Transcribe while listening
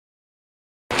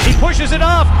pushes it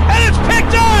off, and it's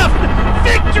picked off!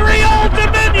 Victory Old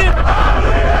Dominion! I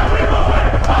believe that we will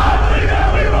win! I believe that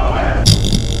we will win!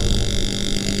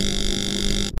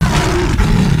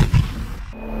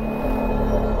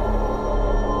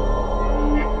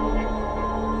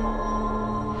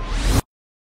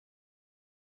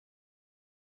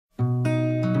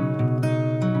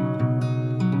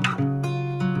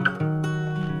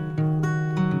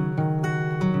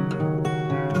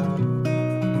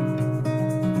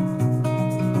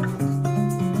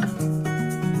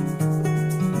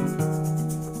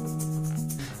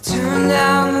 Turn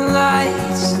down the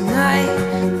lights tonight,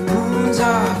 moon's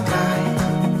our guide.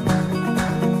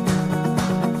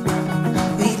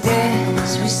 We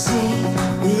dance, we sing,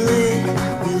 we live,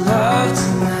 we love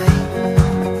tonight.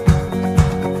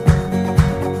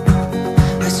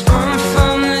 Let's run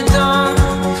from the dawn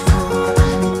before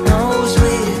it knows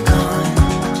we're gone.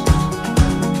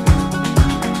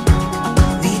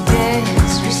 We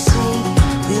dance, we sing,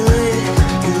 we live,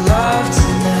 we love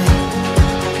tonight.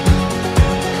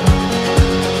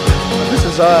 This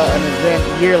is an event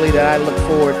yearly that I look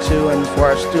forward to, and for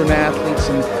our student athletes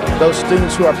and those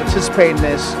students who are participating in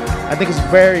this, I think it's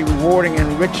very rewarding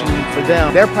and enriching for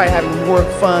them. They're probably having more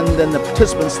fun than the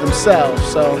participants themselves.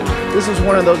 So this is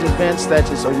one of those events that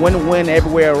is a win-win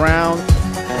everywhere around.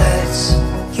 Let's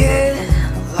get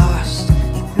lost,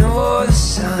 ignore the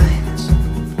signs.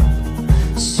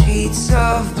 Streets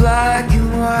of black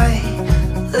and white.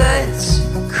 Let's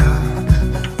come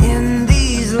in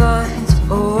these lines.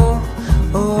 Oh,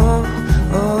 oh,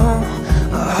 oh.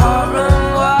 Our heart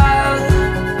run wild,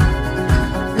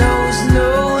 knows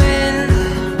no end.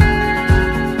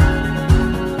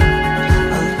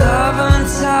 Our love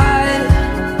untied,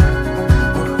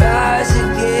 we'll rise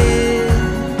again.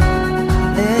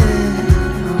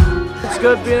 It's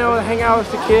good being able to hang out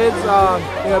with the kids,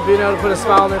 being able to put a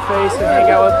smile on their face and hang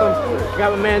out with them. I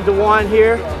got my man DeJuan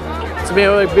here, so being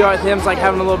able to be with him is like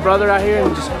having a little brother out here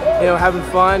and just having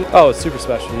fun. Oh, it's super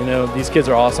special. These kids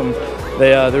are awesome.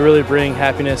 They really bring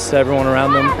happiness to everyone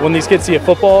around them. When these kids see a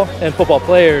football and football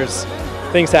players,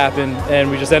 things happen, and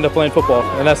we just end up playing football,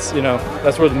 and that's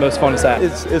where the most fun is at.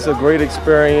 It's a great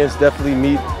experience. Definitely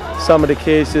meet some of the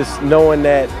kids, just knowing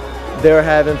that they're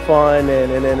having fun,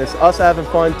 and it's us having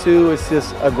fun too. It's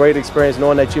just a great experience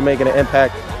knowing that you're making an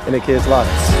impact in the kids'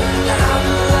 lives.